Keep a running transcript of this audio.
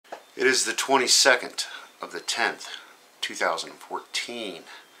It is the 22nd of the 10th, 2014.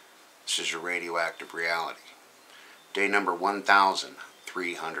 This is your radioactive reality. Day number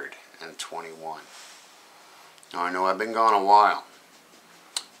 1321. Now I know I've been gone a while.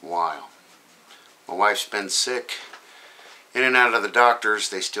 My wife's been sick. In and out of the doctors,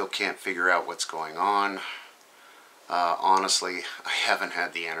 they still can't figure out what's going on. Honestly, I haven't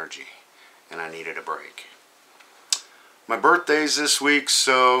had the energy, and I needed a break. My birthday's this week,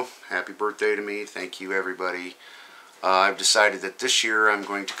 so happy birthday to me. Thank you, everybody. I've decided that this year I'm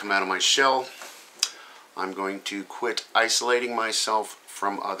going to come out of my shell. I'm going to quit isolating myself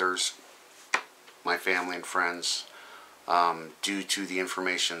from others, my family and friends, due to the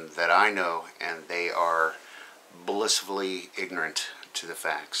information that I know, and they are blissfully ignorant to the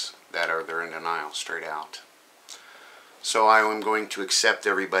facts. They're in denial straight out. So I am going to accept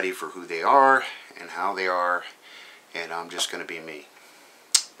everybody for who they are and how they are, and I'm just going to be me.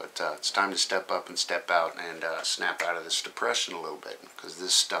 But it's time to step up and step out and snap out of this depression a little bit, because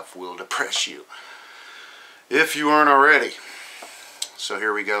this stuff will depress you if you aren't already. So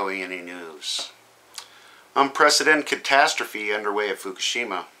here we go, E&E News. Unprecedented catastrophe underway at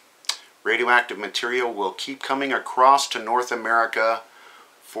Fukushima. Radioactive material will keep coming across to North America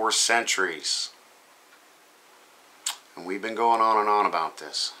for centuries. And we've been going on and on about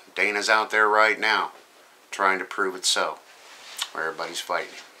this. Dana's out there right now trying to prove it so, where everybody's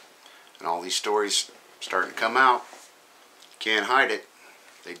fighting. And all these stories starting to come out. Can't hide it.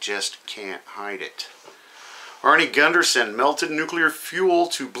 They just can't hide it. Arnie Gunderson melted nuclear fuel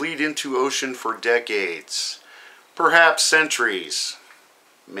to bleed into ocean for decades. Perhaps centuries.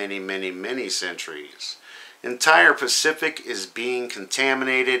 Many, many, many centuries. Entire Pacific is being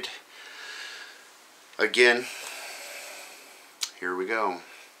contaminated. Again, here we go.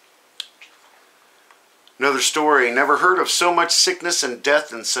 Another story. Never heard of so much sickness and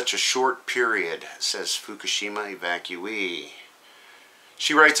death in such a short period, says Fukushima evacuee.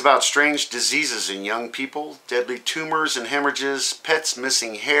 She writes about strange diseases in young people, deadly tumors and hemorrhages, pets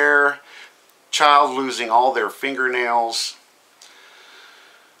missing hair, child losing all their fingernails.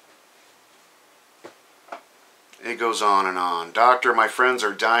 It goes on and on. Doctor, my friends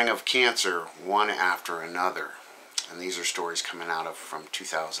are dying of cancer, one after another. And these are stories coming out of from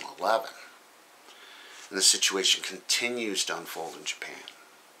 2011. And the situation continues to unfold in Japan.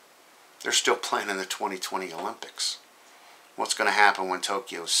 They're still planning the 2020 Olympics. What's going to happen when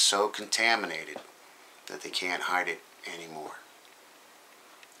Tokyo is so contaminated that they can't hide it anymore?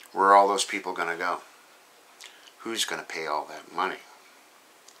 Where are all those people going to go? Who's going to pay all that money?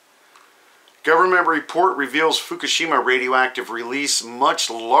 Government report reveals Fukushima radioactive release much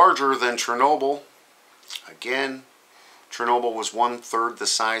larger than Chernobyl. Again, Chernobyl was 1/3 the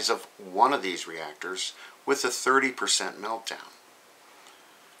size of one of these reactors with a 30% meltdown.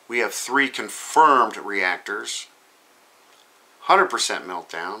 We have 3 confirmed reactors, 100%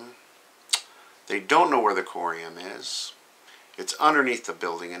 meltdown. They don't know where the corium is. It's underneath the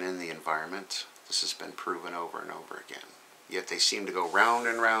building and in the environment. This has been proven over and over again. Yet they seem to go round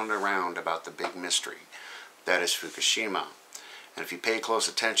and round and round about the big mystery that is Fukushima. And if you pay close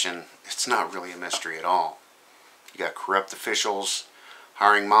attention, it's not really a mystery at all. You got corrupt officials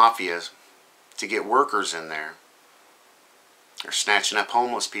hiring mafias to get workers in there. They're snatching up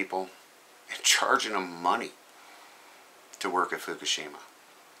homeless people and charging them money to work at Fukushima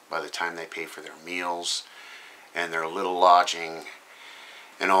by the time they pay for their meals and their little lodging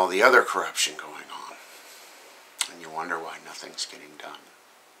and all the other corruption going on. And you wonder why nothing's getting done.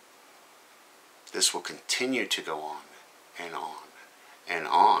 This will continue to go on and on and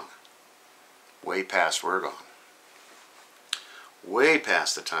on, way past we're gone. Way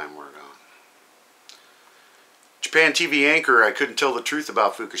past the time we're gone. Japan TV anchor, I couldn't tell the truth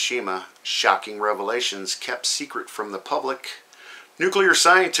about Fukushima. Shocking revelations kept secret from the public. Nuclear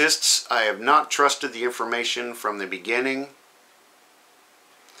scientists, I have not trusted the information from the beginning.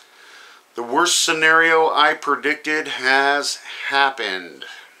 The worst scenario I predicted has happened.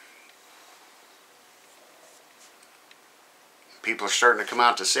 People are starting to come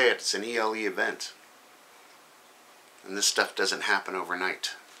out to say it. It's an ELE event. And this stuff doesn't happen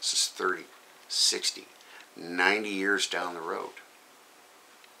overnight. This is 30, 60, 90 years down the road.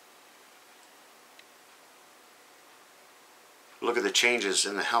 Look at the changes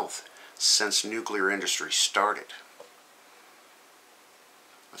in the health since nuclear industry started.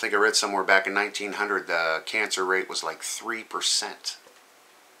 I think I read somewhere back in 1900 the cancer rate was like 3%.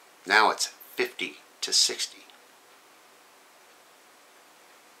 Now it's 50 to 60.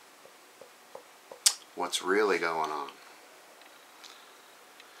 What's really going on?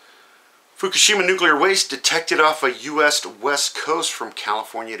 Fukushima nuclear waste detected off a U.S. west coast from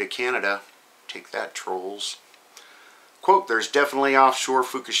California to Canada. Take that, trolls. Quote, there's definitely offshore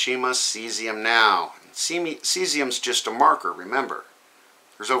Fukushima cesium now. Cesium's just a marker, remember.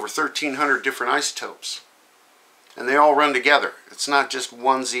 There's over 1,300 different isotopes. And they all run together. It's not just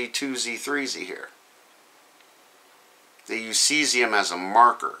 1Z, 2Z, 3Z here. They use cesium as a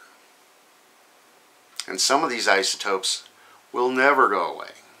marker. And some of these isotopes will never go away.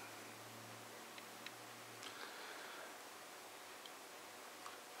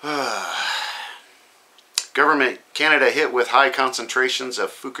 Government Canada hit with high concentrations of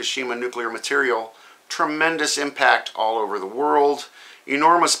Fukushima nuclear material. Tremendous impact all over the world.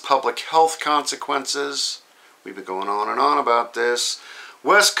 Enormous public health consequences. We've been going on and on about this.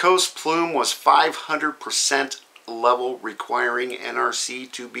 West Coast plume was 500% level, requiring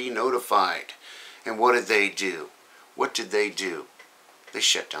NRC to be notified. And what did they do? What did they do? They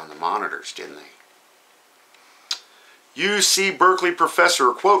shut down the monitors, didn't they? UC Berkeley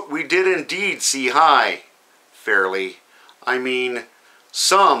professor, quote, we did indeed see high, fairly, I mean,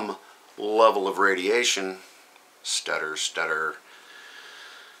 some level of radiation. Stutter, stutter.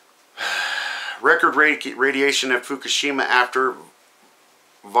 Record radiation at Fukushima after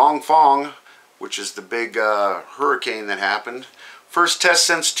Vongfong, which is the big hurricane that happened. First test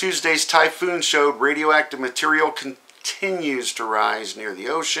since Tuesday's typhoon showed radioactive material continues to rise near the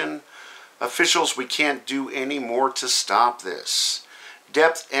ocean. Officials, we can't do any more to stop this.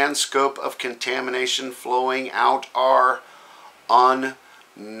 Depth and scope of contamination flowing out are unknown.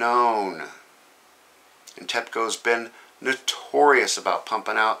 And TEPCO's been notorious about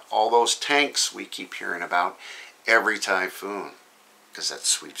pumping out all those tanks we keep hearing about every typhoon, because that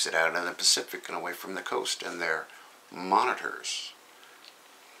sweeps it out in the Pacific and away from the coast and their monitors.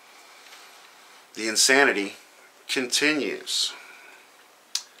 The insanity continues.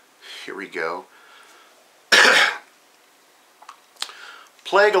 Here we go.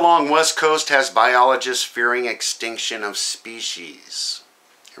 Plague along West Coast has biologists fearing extinction of species.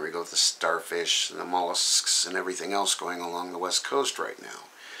 Here we go with the starfish and the mollusks and everything else going along the West Coast right now.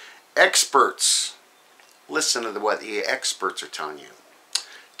 Experts. Listen to what the experts are telling you.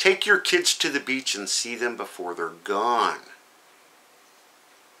 Take your kids to the beach and see them before they're gone.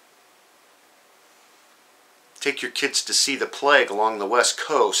 Take your kids to see the plague along the West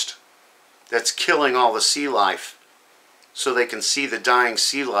Coast that's killing all the sea life, so they can see the dying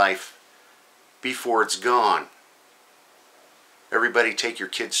sea life before it's gone. Everybody take your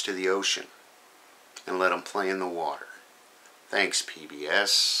kids to the ocean and let them play in the water. Thanks,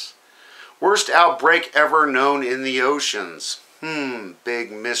 PBS. Worst outbreak ever known in the oceans.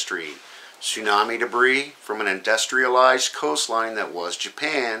 Big mystery. Tsunami debris from an industrialized coastline that was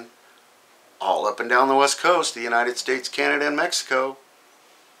Japan, all up and down the West Coast, the United States, Canada, and Mexico.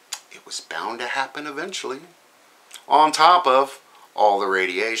 It was bound to happen eventually, on top of all the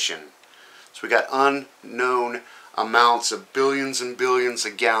radiation. So we got unknown amounts of billions and billions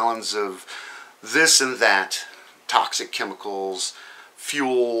of gallons of this and that, toxic chemicals,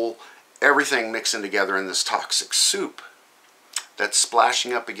 fuel, everything mixing together in this toxic soup that's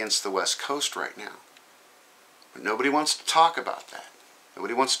splashing up against the West Coast right now. But nobody wants to talk about that.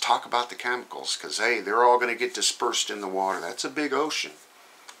 Nobody wants to talk about the chemicals because, hey, they're all going to get dispersed in the water. That's a big ocean.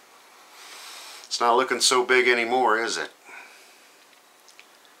 It's not looking so big anymore, is it?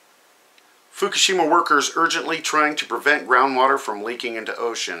 Fukushima workers urgently trying to prevent groundwater from leaking into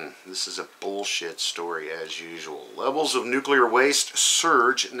ocean. This is a bullshit story as usual. Levels of nuclear waste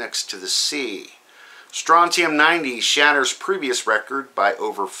surge next to the sea. Strontium-90 shatters previous record by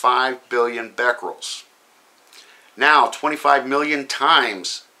over 5 billion becquerels. Now 25 million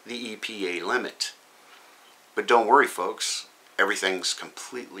times the EPA limit. But don't worry, folks. Everything's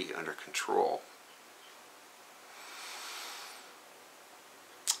completely under control.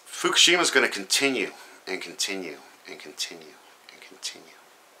 Fukushima is going to continue and continue and continue and continue.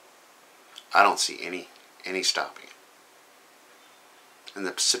 I don't see any stopping. And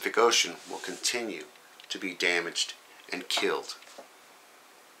the Pacific Ocean will continue to be damaged and killed.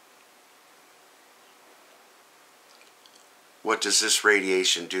 What does this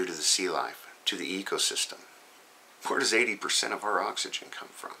radiation do to the sea life, to the ecosystem? Where does 80% of our oxygen come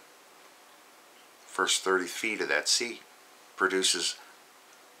from? First 30 feet of that sea produces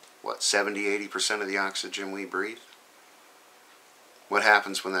what, 70–80% of the oxygen we breathe? What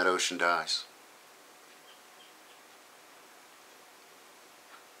happens when that ocean dies?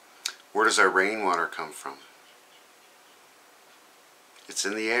 Where does our rainwater come from? It's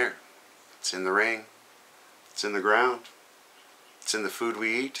in the air. It's in the rain. It's in the ground. It's in the food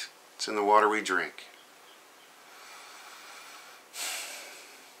we eat. It's in the water we drink.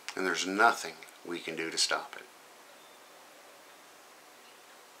 And there's nothing we can do to stop it.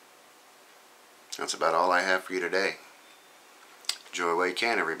 That's about all I have for you today. Enjoy while you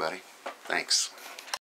can, everybody. Thanks.